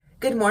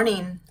Good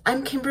morning.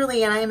 I'm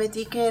Kimberly, and I am a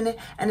deacon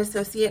and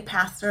associate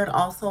pastor at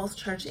All Souls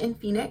Church in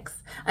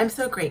Phoenix. I'm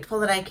so grateful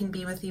that I can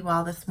be with you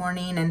all this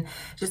morning, and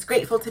just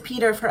grateful to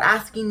Peter for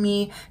asking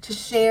me to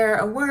share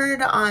a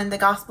word on the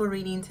gospel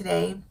reading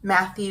today,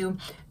 Matthew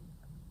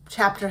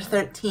chapter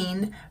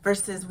 13,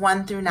 verses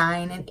 1 through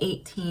 9 and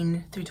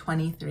 18 through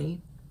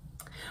 23.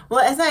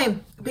 Well, as I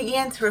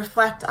began to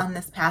reflect on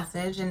this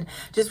passage and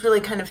just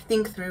really kind of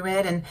think through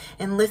it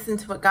and listen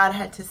to what God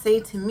had to say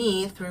to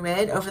me through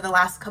it over the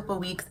last couple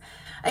of weeks,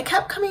 I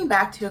kept coming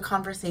back to a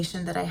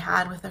conversation that I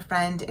had with a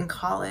friend in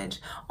college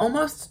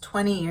almost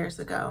 20 years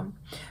ago.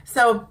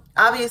 So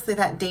obviously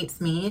that dates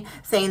me,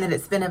 saying that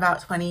it's been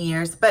about 20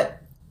 years,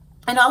 but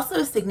and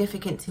also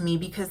significant to me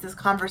because this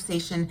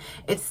conversation,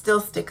 it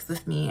still sticks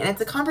with me. And it's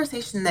a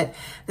conversation that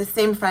the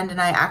same friend and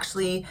I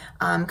actually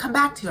come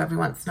back to every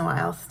once in a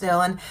while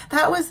still. And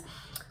that was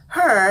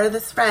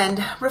this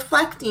friend,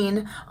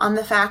 reflecting on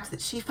the fact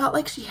that she felt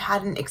like she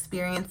hadn't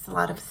experienced a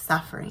lot of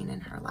suffering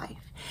in her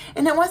life.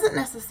 And it wasn't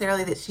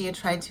necessarily that she had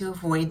tried to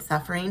avoid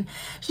suffering.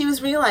 She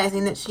was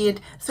realizing that she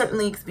had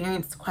certainly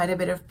experienced quite a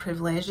bit of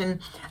privilege. And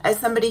as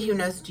somebody who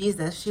knows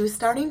Jesus, she was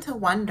starting to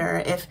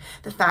wonder if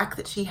the fact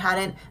that she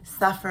hadn't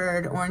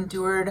suffered or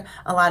endured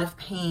a lot of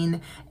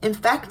pain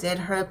infected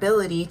her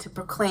ability to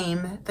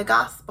proclaim the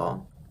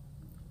gospel.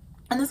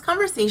 And this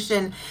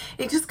conversation,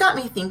 it just got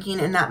me thinking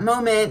in that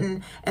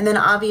moment and then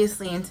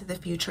obviously into the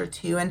future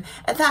too. And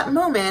at that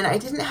moment, I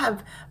didn't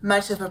have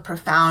much of a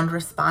profound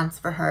response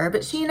for her,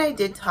 but she and I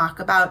did talk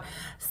about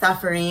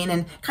suffering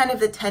and kind of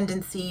the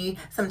tendency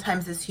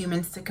sometimes as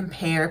humans to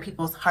compare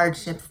people's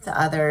hardships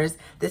to others.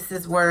 This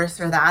is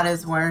worse or that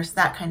is worse,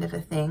 that kind of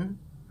a thing.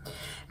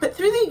 But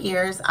through the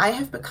years, I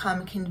have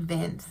become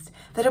convinced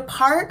that a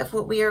part of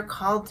what we are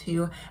called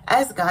to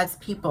as God's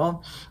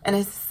people and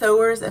as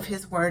sowers of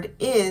His word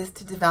is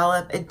to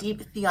develop a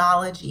deep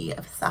theology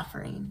of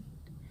suffering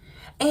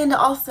and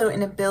also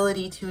an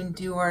ability to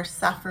endure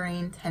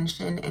suffering,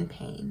 tension, and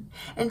pain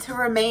and to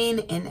remain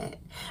in it.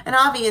 And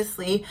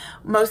obviously,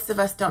 most of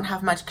us don't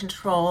have much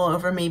control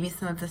over maybe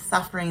some of the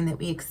suffering that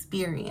we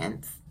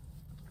experience.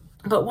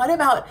 But what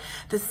about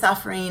the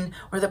suffering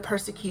or the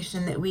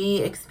persecution that we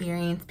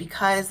experience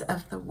because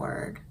of the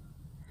word,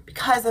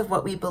 because of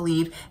what we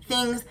believe,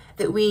 things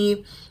that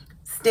we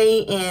stay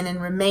in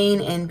and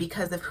remain in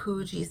because of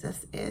who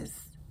Jesus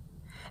is?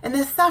 And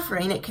this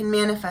suffering, it can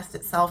manifest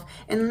itself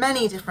in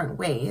many different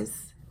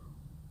ways.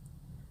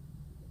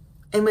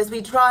 And as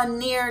we draw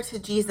near to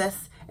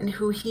Jesus and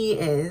who He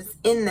is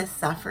in this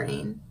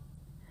suffering,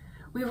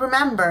 we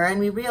remember and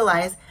we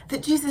realize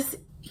that Jesus,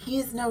 He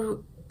is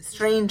no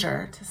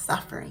stranger to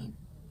suffering.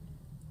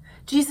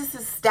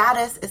 Jesus'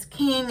 status as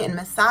king and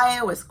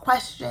Messiah was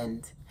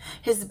questioned.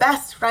 His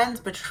best friends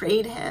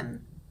betrayed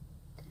Him.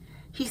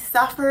 He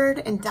suffered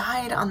and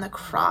died on the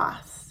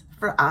cross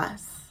for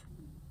us.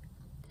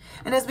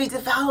 And as we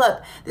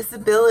develop this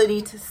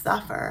ability to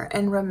suffer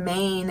and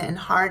remain in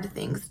hard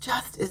things,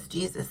 just as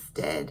Jesus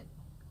did,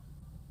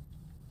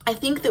 I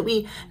think that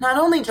we not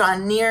only draw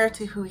near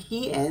to who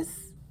He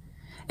is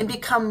and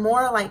become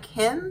more like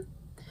Him,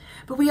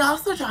 but we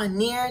also draw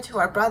near to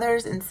our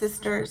brothers and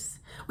sisters.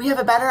 We have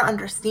a better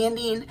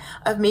understanding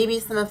of maybe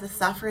some of the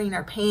suffering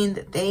or pain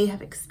that they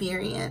have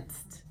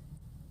experienced.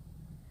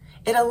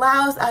 It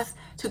allows us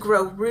to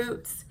grow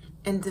roots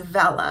and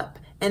develop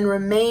and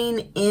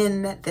remain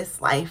in this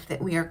life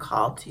that we are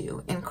called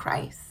to in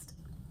Christ.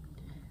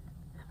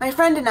 My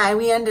friend and I,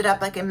 we ended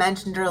up, like I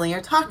mentioned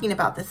earlier, talking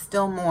about this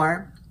still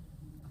more.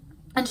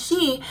 And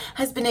she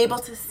has been able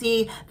to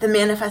see the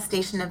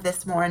manifestation of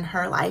this more in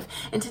her life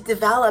and to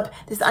develop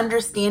this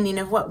understanding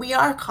of what we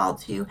are called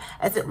to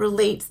as it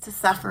relates to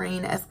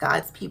suffering as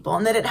God's people,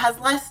 and that it has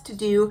less to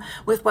do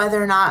with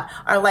whether or not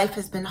our life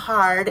has been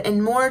hard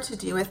and more to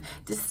do with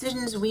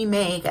decisions we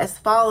make as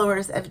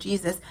followers of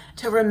Jesus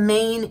to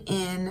remain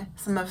in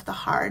some of the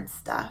hard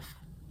stuff.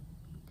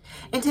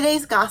 In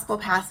today's gospel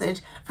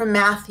passage from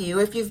Matthew,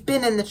 if you've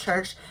been in the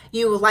church,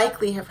 you will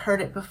likely have heard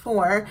it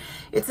before.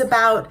 It's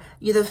about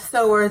the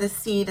sower, the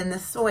seed, and the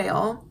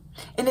soil.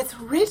 And it's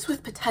rich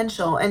with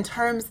potential in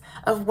terms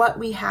of what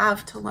we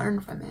have to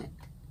learn from it.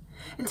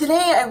 And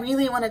today I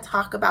really want to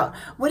talk about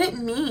what it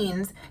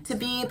means to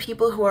be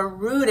people who are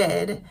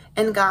rooted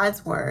in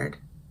God's word,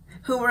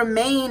 who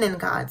remain in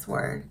God's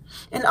word,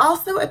 and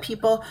also a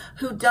people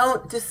who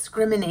don't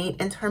discriminate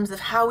in terms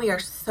of how we are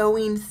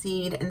sowing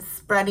seed and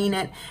spreading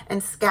it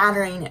and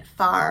scattering it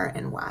far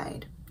and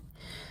wide.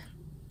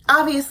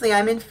 Obviously,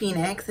 I'm in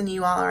Phoenix and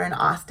you all are in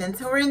Austin,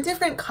 so we're in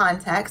different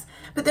contexts,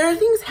 but there are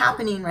things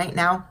happening right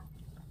now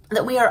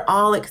that we are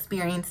all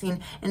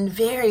experiencing in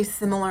very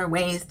similar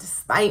ways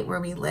despite where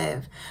we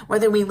live,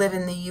 whether we live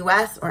in the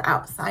U.S. or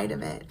outside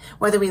of it,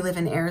 whether we live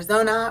in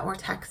Arizona or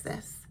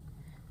Texas.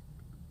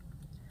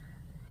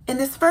 In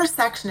this first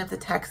section of the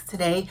text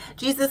today,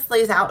 Jesus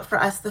lays out for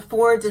us the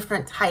 4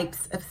 different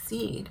types of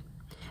seed.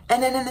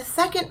 And then in the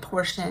second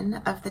portion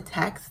of the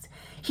text,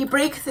 He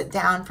breaks it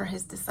down for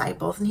his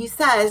disciples, and he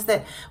says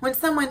that when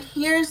someone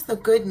hears the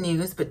good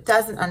news but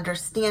doesn't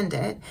understand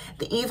it,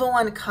 the evil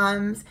one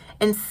comes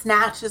and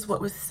snatches what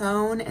was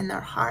sown in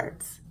their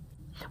hearts.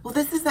 Well,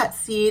 this is that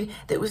seed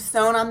that was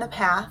sown on the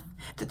path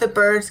that the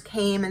birds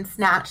came and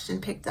snatched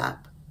and picked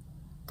up.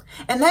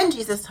 And then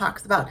Jesus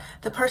talks about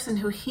the person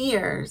who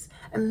hears,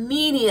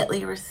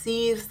 immediately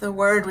receives the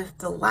word with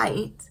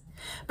delight,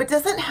 but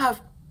doesn't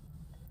have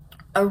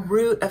a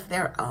root of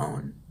their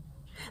own.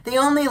 They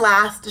only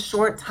last a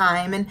short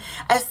time, and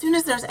as soon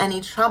as there's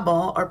any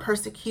trouble or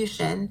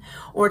persecution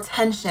or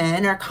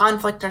tension or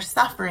conflict or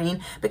suffering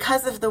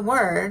because of the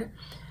word,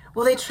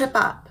 well, they trip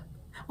up.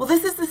 Well,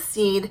 this is the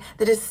seed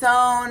that is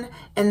sown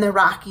in the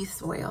rocky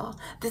soil,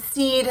 the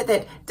seed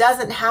that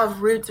doesn't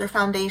have roots or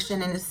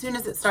foundation, and as soon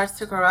as it starts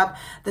to grow up,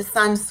 the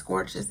sun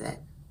scorches it.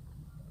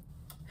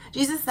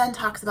 Jesus then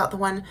talks about the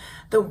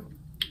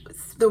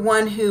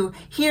one who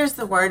hears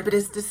the word but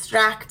is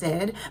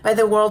distracted by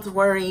the world's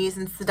worries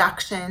and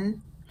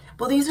seduction.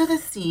 Well, these are the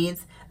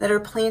seeds that are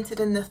planted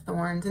in the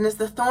thorns, and as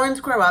the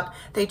thorns grow up,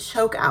 they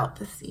choke out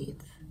the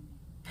seeds.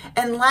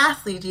 And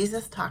lastly,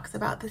 Jesus talks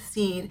about the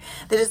seed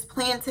that is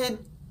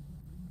planted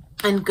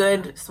in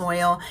good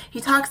soil.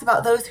 He talks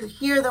about those who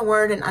hear the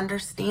word and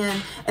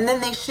understand, and then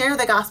they share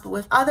the gospel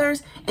with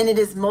others, and it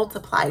is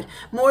multiplied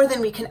more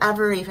than we can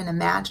ever even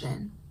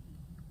imagine.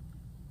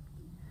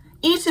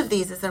 Each of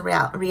these is a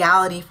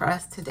reality for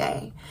us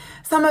today.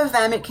 Some of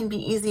them it can be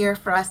easier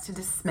for us to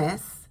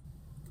dismiss.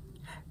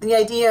 The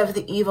idea of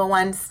the evil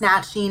one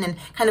snatching and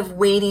kind of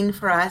waiting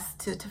for us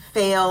to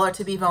fail or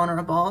to be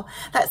vulnerable,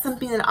 that's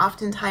something that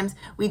oftentimes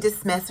we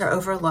dismiss or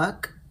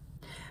overlook.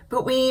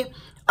 But we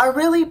are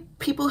really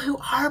people who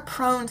are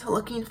prone to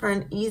looking for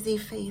an easy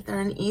faith or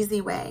an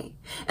easy way.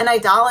 And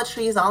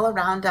idolatry is all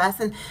around us,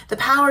 and the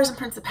powers and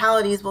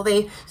principalities, well,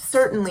 they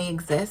certainly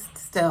exist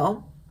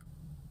still.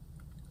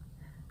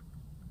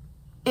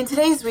 In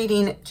today's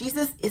reading,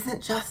 Jesus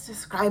isn't just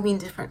describing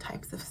different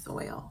types of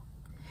soil.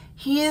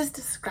 He is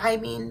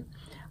describing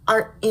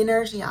our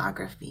inner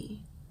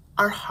geography,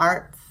 our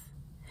hearts.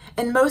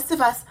 And most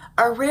of us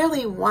are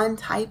rarely one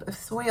type of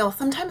soil.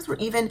 Sometimes we're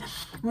even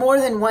more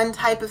than one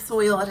type of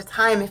soil at a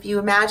time, if you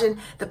imagine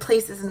the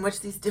places in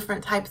which these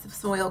different types of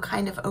soil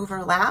kind of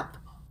overlap.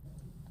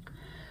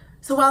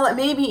 So while it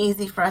may be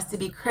easy for us to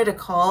be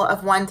critical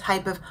of one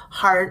type of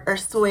heart or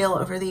soil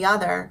over the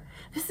other,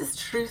 this is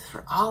truth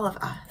for all of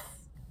us.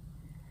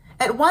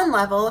 At one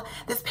level,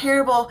 this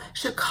parable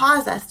should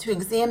cause us to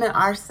examine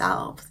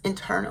ourselves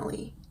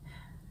internally.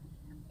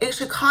 It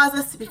should cause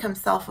us to become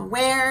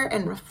self-aware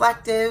and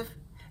reflective,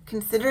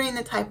 considering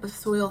the type of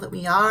soil that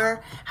we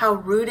are, how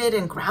rooted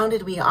and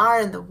grounded we are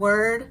in the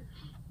Word.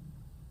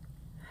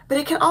 But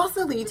it can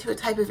also lead to a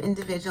type of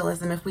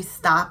individualism if we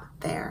stop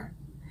there,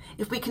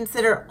 if we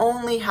consider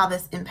only how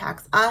this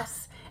impacts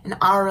us and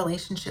our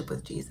relationship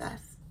with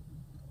Jesus,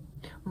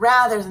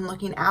 rather than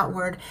looking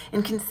outward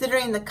and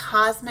considering the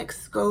cosmic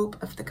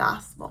scope of the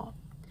gospel.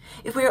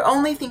 If we are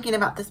only thinking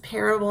about this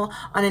parable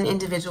on an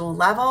individual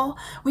level,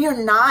 we are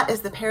not,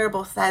 as the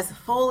parable says,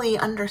 fully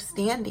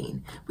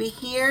understanding. We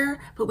hear,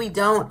 but we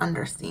don't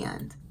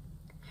understand.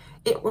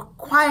 It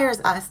requires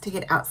us to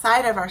get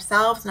outside of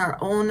ourselves and our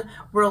own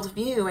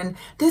worldview, and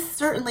this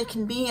certainly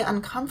can be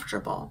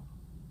uncomfortable.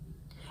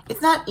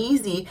 It's not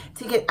easy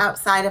to get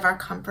outside of our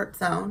comfort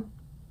zone,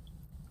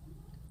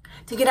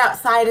 to get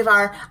outside of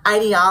our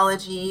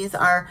ideologies,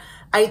 our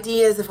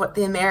ideas of what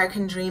the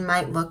American dream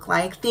might look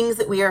like, things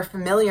that we are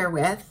familiar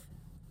with.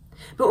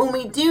 But when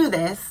we do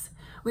this,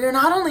 we are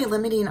not only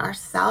limiting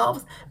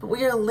ourselves, but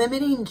we are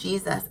limiting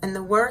Jesus and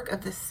the work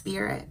of the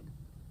Spirit.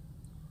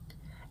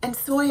 And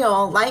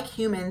soil, like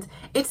humans,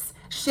 it's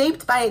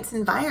shaped by its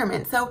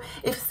environment. So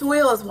if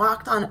soil is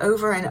walked on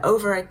over and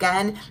over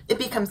again, it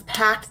becomes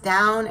packed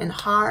down and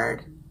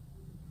hard.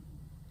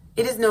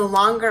 It is no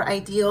longer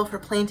ideal for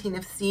planting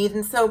of seed.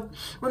 And so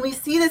when we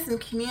see this in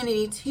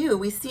community too,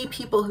 we see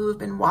people who have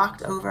been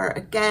walked over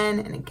again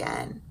and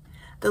again,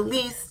 the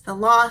least, the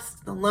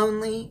lost, the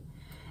lonely,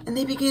 and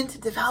they begin to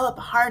develop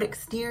a hard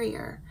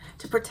exterior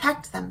to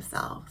protect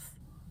themselves.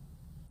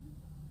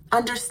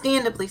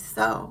 Understandably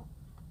so.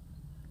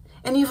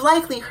 And you've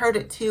likely heard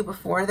it too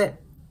before that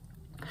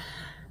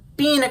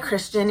being a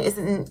Christian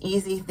isn't an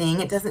easy thing.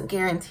 It doesn't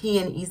guarantee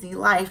an easy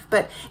life.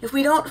 But if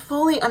we don't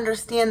fully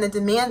understand the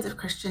demands of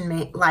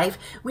Christian life,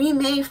 we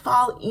may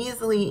fall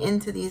easily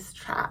into these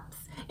traps,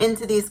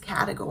 into these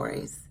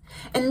categories,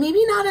 and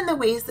maybe not in the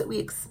ways that we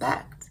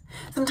expect.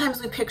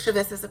 Sometimes we picture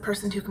this as a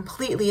person who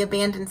completely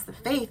abandons the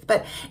faith,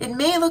 but it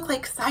may look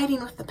like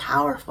siding with the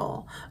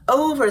powerful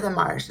over the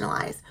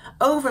marginalized,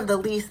 over the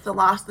least, the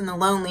lost, and the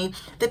lonely,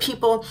 the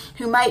people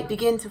who might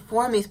begin to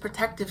form these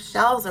protective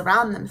shells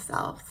around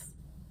themselves.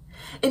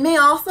 It may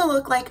also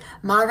look like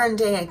modern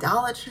day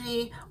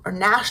idolatry or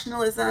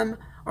nationalism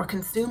or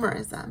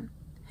consumerism.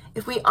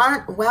 If we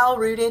aren't well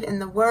rooted in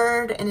the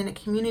Word and in a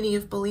community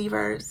of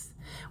believers,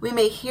 we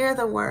may hear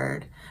the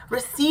Word,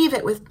 receive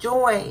it with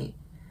joy,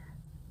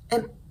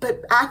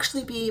 but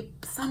actually be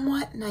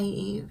somewhat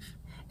naive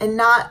and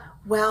not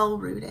well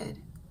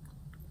rooted.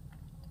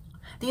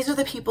 These are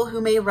the people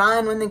who may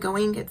run when the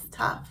going gets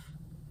tough.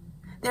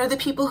 They're the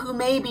people who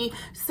may be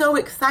so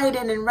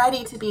excited and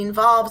ready to be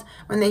involved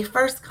when they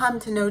first come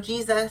to know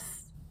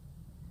Jesus,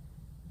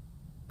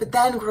 but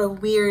then grow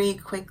weary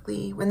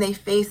quickly when they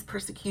face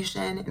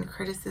persecution and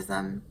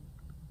criticism.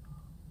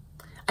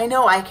 I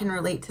know I can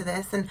relate to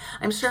this, and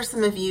I'm sure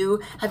some of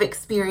you have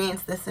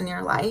experienced this in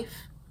your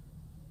life.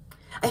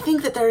 I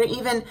think that there are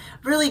even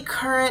really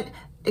current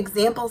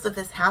examples of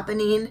this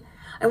happening.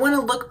 I want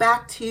to look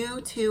back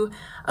to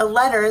a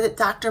letter that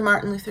Dr.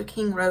 Martin Luther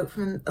King wrote,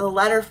 from a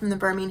letter from the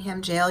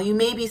Birmingham jail. You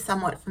may be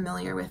somewhat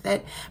familiar with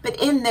it, but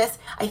in this,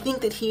 I think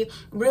that he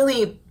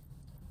really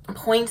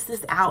points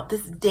this out,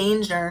 this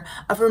danger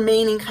of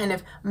remaining kind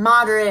of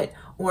moderate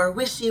or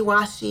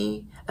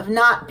wishy-washy, of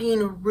not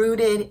being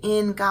rooted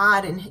in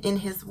God and in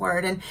his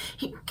word. And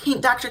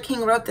Dr.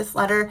 King wrote this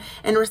letter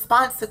in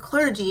response to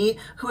clergy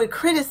who had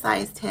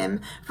criticized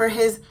him for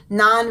his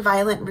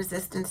nonviolent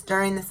resistance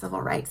during the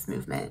civil rights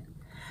movement.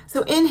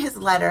 So in his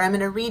letter, I'm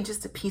going to read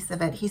just a piece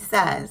of it. He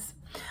says,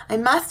 "I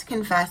must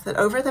confess that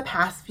over the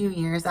past few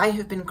years, I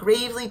have been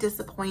gravely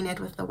disappointed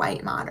with the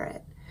white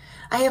moderate.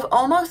 I have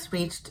almost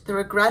reached the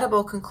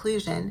regrettable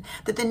conclusion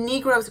that the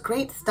Negro's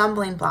great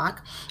stumbling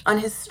block on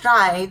his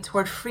stride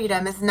toward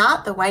freedom is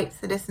not the white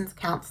citizens'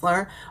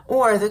 counselor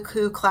or the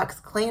Ku Klux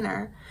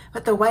Klaner,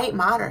 but the white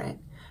moderate,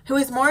 who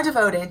is more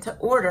devoted to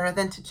order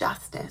than to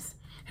justice,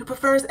 who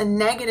prefers a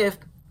negative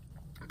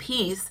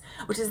peace,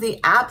 which is the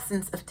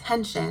absence of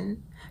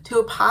tension, to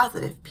a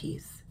positive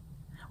peace,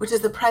 which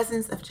is the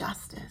presence of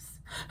justice,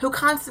 who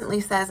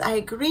constantly says, I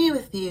agree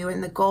with you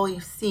in the goal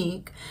you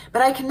seek,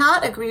 but I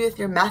cannot agree with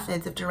your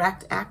methods of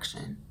direct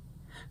action,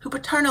 who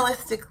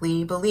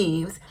paternalistically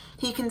believes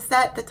he can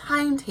set the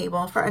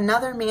timetable for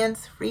another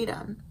man's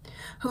freedom,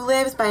 who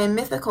lives by a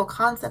mythical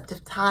concept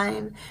of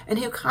time, and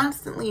who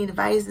constantly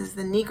advises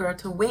the Negro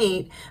to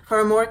wait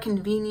for a more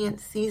convenient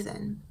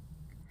season.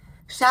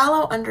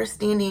 Shallow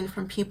understanding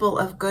from people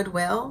of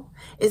goodwill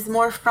is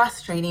more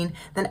frustrating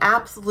than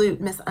absolute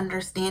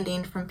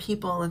misunderstanding from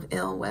people of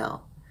ill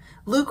will.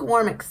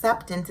 Lukewarm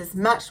acceptance is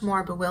much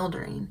more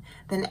bewildering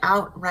than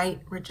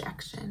outright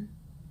rejection."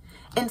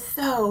 And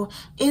so,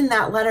 in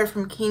that letter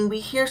from King, we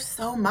hear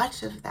so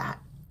much of that.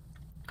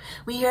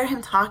 We hear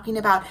him talking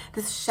about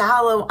this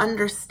shallow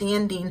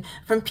understanding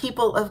from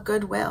people of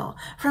goodwill,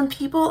 from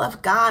people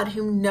of God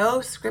who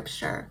know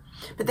Scripture,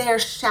 but they are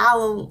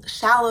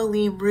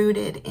shallowly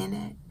rooted in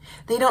it.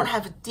 They don't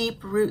have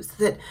deep roots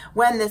that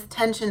when this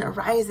tension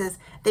arises,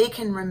 they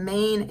can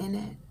remain in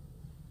it.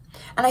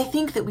 And I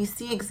think that we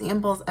see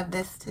examples of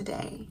this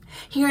today.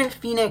 Here in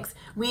Phoenix,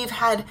 we've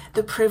had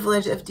the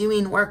privilege of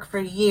doing work for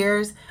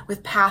years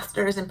with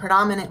pastors in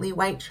predominantly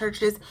white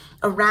churches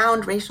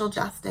around racial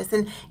justice.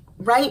 And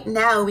right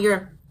now, we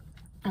are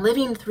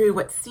living through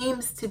what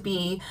seems to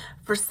be,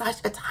 for such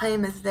a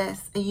time as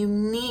this, a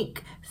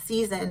unique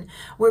season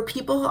where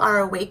people are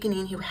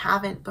awakening who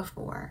haven't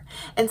before.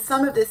 And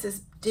some of this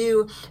is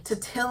due to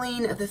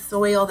tilling of the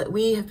soil that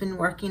we have been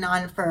working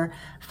on for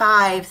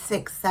 5,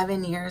 6,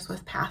 7 years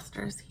with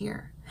pastors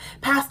here.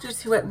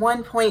 Pastors who at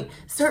one point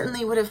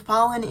certainly would have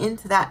fallen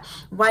into that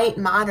white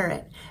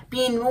moderate,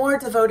 being more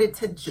devoted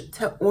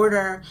to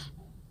order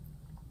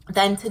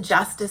than to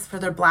justice for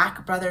their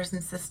Black brothers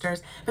and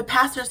sisters, but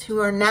pastors who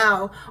are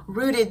now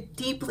rooted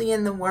deeply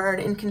in the word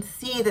and can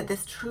see that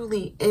this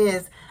truly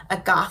is a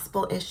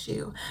gospel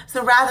issue.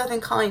 So rather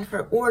than calling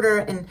for order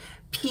and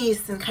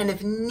peace and kind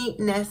of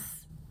neatness,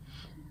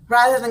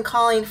 rather than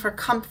calling for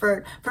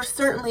comfort, for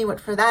certainly what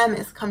for them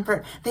is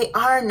comfort, they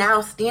are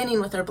now standing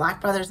with their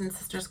Black brothers and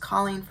sisters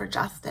calling for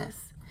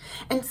justice.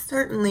 And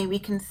certainly we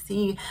can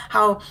see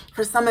how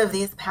for some of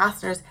these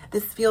pastors,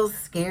 this feels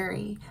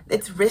scary.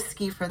 It's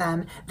risky for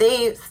them.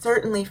 They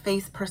certainly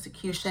face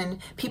persecution.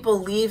 People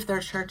leave their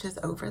churches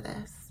over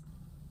this.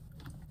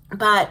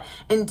 But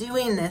in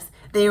doing this,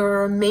 they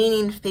were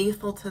remaining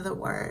faithful to the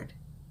word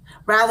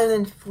rather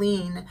than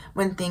fleeing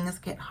when things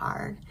get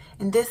hard.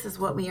 And this is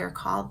what we are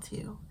called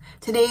to.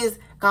 Today's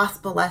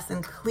gospel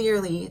lesson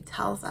clearly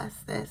tells us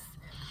this,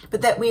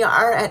 but that we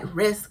are at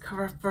risk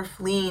for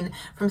fleeing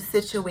from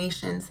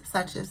situations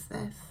such as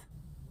this.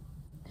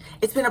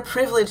 It's been a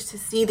privilege to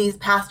see these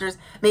pastors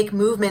make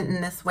movement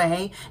in this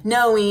way,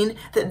 knowing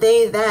that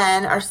they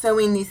then are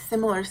sowing these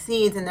similar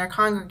seeds in their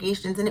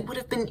congregations, and it would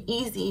have been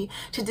easy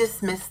to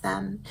dismiss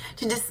them,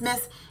 to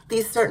dismiss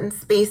these certain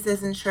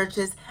spaces and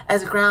churches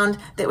as ground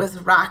that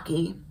was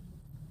rocky,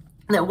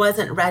 that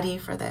wasn't ready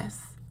for this.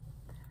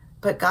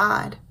 But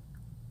God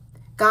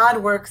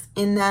works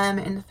in them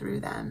and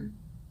through them.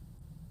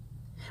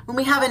 When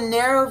we have a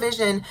narrow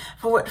vision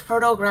for what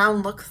fertile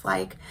ground looks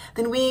like,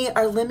 then we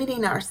are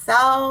limiting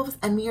ourselves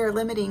and we are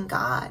limiting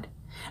God.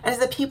 And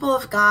as a people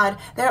of God,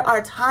 there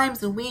are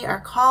times when we are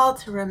called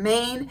to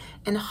remain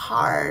in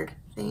hard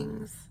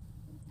things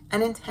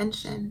and in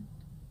tension,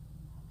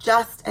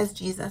 just as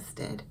Jesus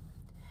did.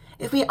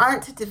 If we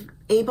aren't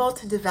able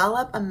to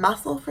develop a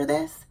muscle for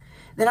this,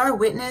 then our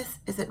witness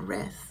is at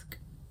risk.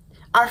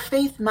 Our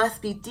faith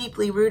must be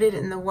deeply rooted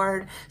in the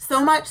word,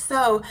 so much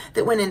so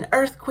that when an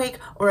earthquake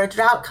or a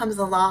drought comes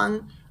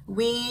along,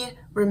 we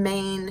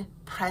remain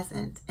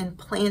present and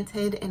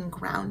planted and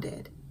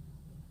grounded.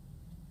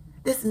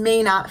 This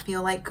may not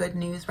feel like good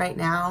news right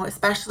now,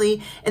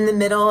 especially in the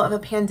middle of a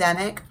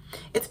pandemic.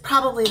 It's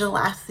probably the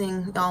last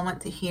thing y'all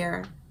want to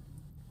hear,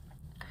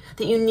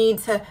 that you need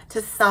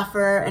to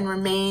suffer and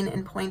remain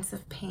in points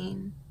of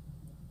pain.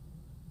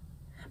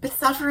 But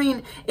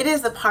suffering, it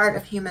is a part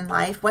of human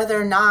life, whether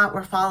or not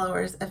we're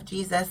followers of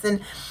Jesus.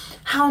 And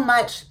how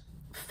much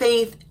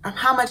faith,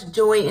 how much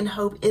joy and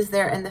hope is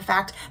there in the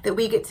fact that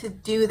we get to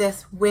do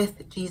this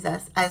with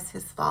Jesus as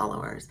his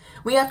followers?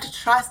 We have to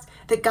trust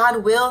that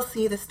God will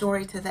see the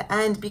story to the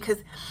end because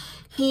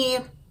he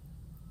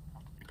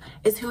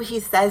is who he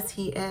says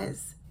he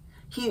is.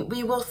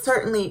 We will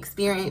certainly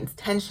experience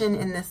tension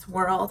in this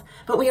world,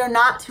 but we are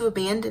not to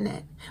abandon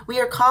it. We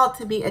are called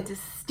to be a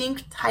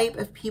distinct type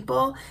of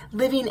people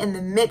living in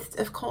the midst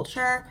of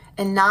culture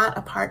and not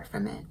apart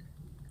from it.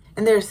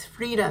 And there's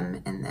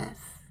freedom in this.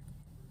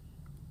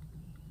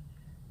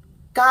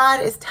 God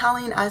is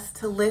telling us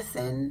to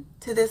listen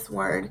to this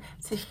word,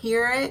 to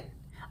hear it,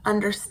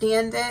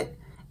 understand it,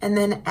 and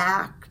then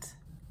act.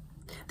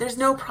 There's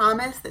no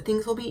promise that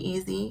things will be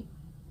easy.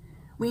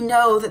 We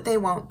know that they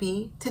won't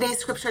be. Today's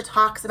scripture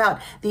talks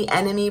about the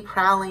enemy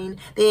prowling,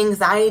 the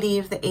anxiety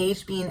of the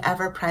age being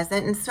ever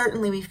present, and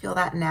certainly we feel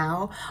that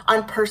now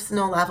on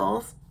personal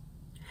levels,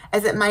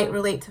 as it might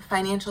relate to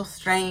financial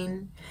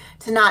strain,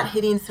 to not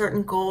hitting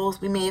certain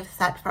goals we may have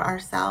set for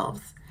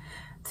ourselves,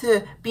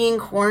 to being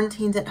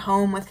quarantined at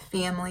home with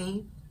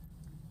family.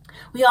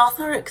 We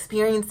also are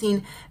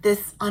experiencing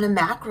this on a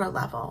macro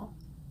level,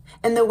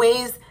 and the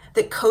ways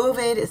that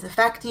COVID is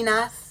affecting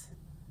us,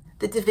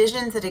 the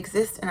divisions that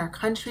exist in our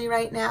country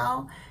right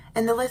now,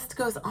 and the list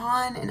goes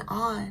on and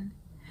on.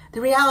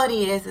 The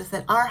reality is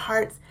that our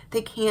hearts,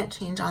 they can't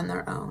change on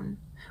their own.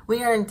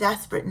 We are in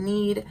desperate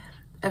need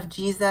of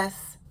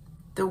Jesus,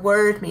 the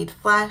Word made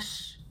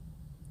flesh.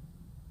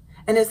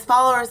 And as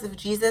followers of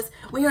Jesus,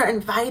 we are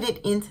invited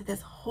into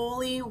this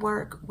holy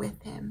work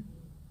with him.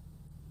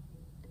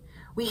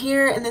 We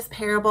hear in this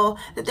parable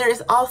that there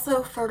is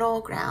also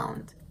fertile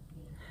ground.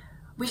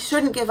 We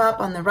shouldn't give up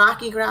on the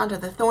rocky ground or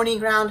the thorny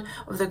ground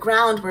or the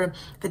ground where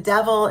the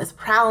devil is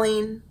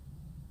prowling.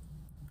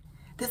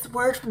 This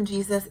word from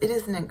Jesus, it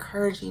is an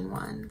encouraging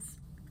one.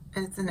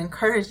 It's an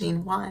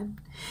encouraging one.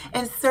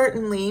 And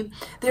certainly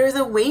there is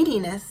a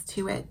weightiness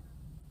to it.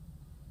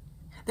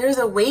 There is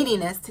a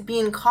weightiness to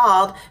being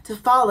called to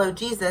follow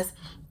Jesus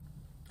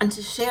and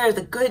to share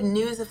the good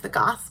news of the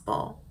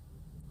gospel.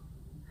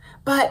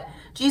 But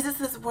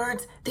Jesus'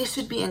 words, they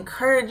should be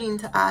encouraging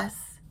to us,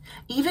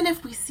 even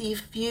if we see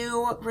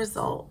few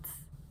results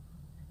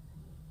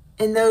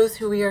in those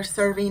who we are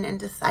serving and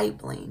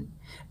discipling.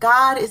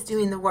 God is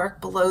doing the work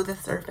below the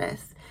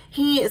surface.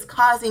 He is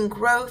causing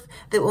growth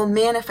that will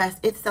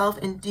manifest itself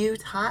in due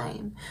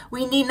time.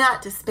 We need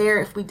not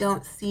despair if we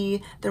don't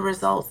see the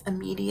results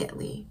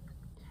immediately.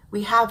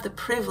 We have the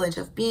privilege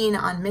of being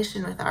on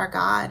mission with our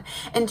God.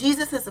 And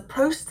Jesus'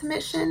 approach to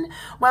mission,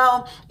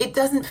 well, it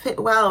doesn't fit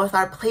well with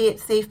our play it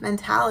safe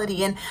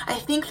mentality. And I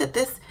think that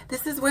this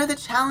is where the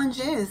challenge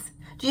is.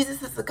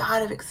 Jesus is a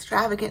God of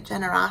extravagant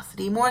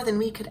generosity, more than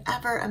we could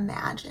ever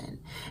imagine.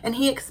 And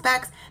he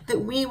expects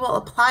that we will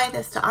apply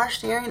this to our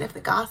sharing of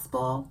the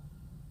gospel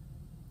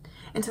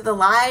and to the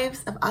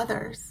lives of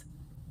others.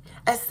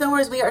 As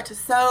sowers, we are to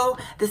sow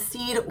the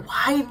seed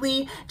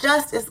widely,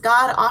 just as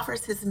God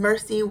offers his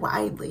mercy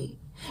widely.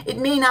 It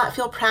may not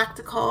feel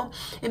practical.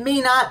 It may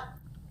not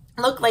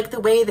look like the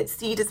way that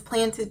seed is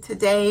planted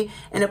today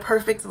in a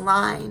perfect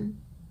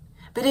line.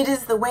 But it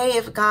is the way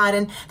of God.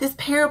 And this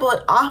parable,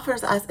 it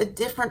offers us a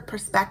different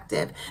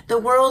perspective. The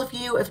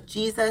worldview of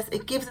Jesus,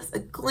 it gives us a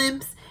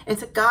glimpse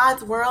into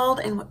God's world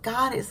and what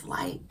God is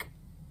like.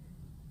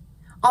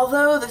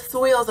 Although the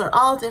soils are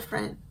all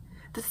different,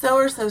 the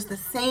sower sows the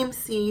same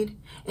seed,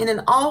 and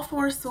in all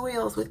four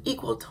soils with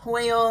equal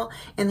toil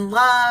and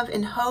love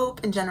and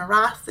hope and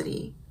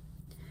generosity.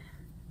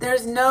 There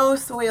is no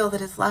soil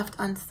that is left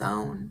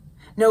unsown,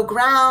 no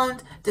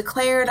ground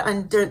declared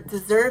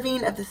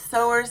undeserving of the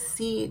sower's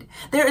seed.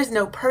 There is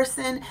no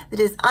person that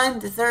is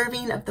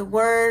undeserving of the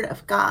word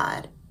of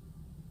God.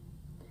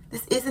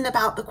 This isn't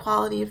about the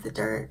quality of the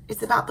dirt.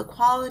 It's about the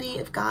quality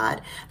of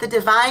God, the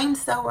divine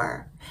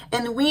sower,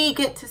 and we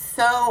get to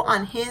sow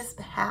on his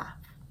behalf.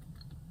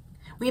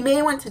 We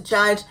may want to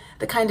judge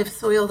the kind of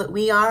soil that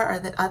we are or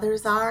that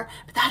others are,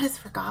 but that is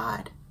for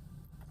God.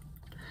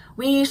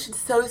 We should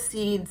sow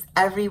seeds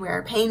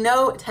everywhere, pay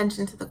no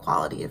attention to the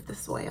quality of the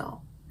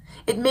soil.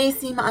 It may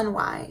seem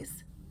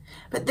unwise,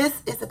 but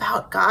this is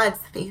about God's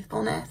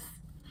faithfulness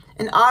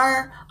and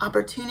our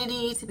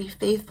opportunity to be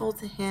faithful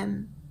to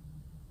him.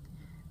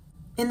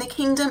 In the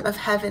kingdom of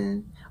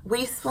heaven,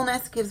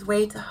 wastefulness gives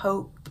way to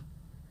hope.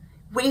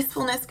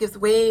 Wastefulness gives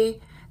way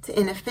to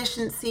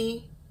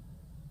inefficiency.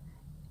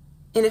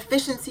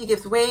 Inefficiency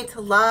gives way to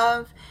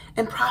love,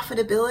 and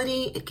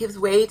profitability, it gives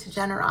way to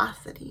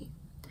generosity.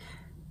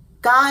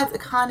 God's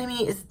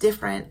economy is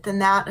different than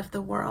that of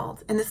the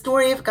world. And the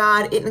story of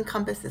God, it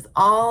encompasses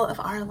all of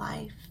our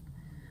life,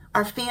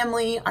 our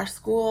family, our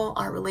school,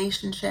 our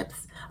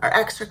relationships, our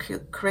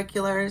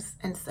extracurriculars,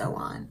 and so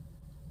on.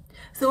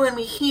 So when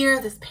we hear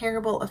this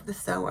parable of the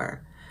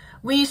sower,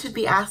 we should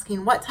be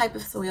asking, what type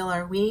of soil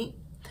are we?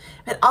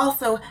 But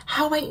also,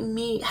 how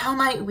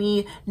might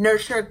we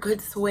nurture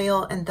good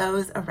soil in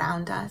those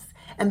around us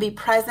and be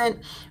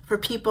present for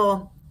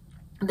people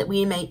that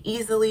we may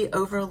easily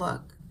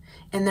overlook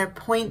in their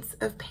points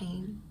of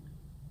pain?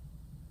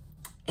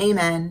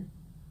 Amen.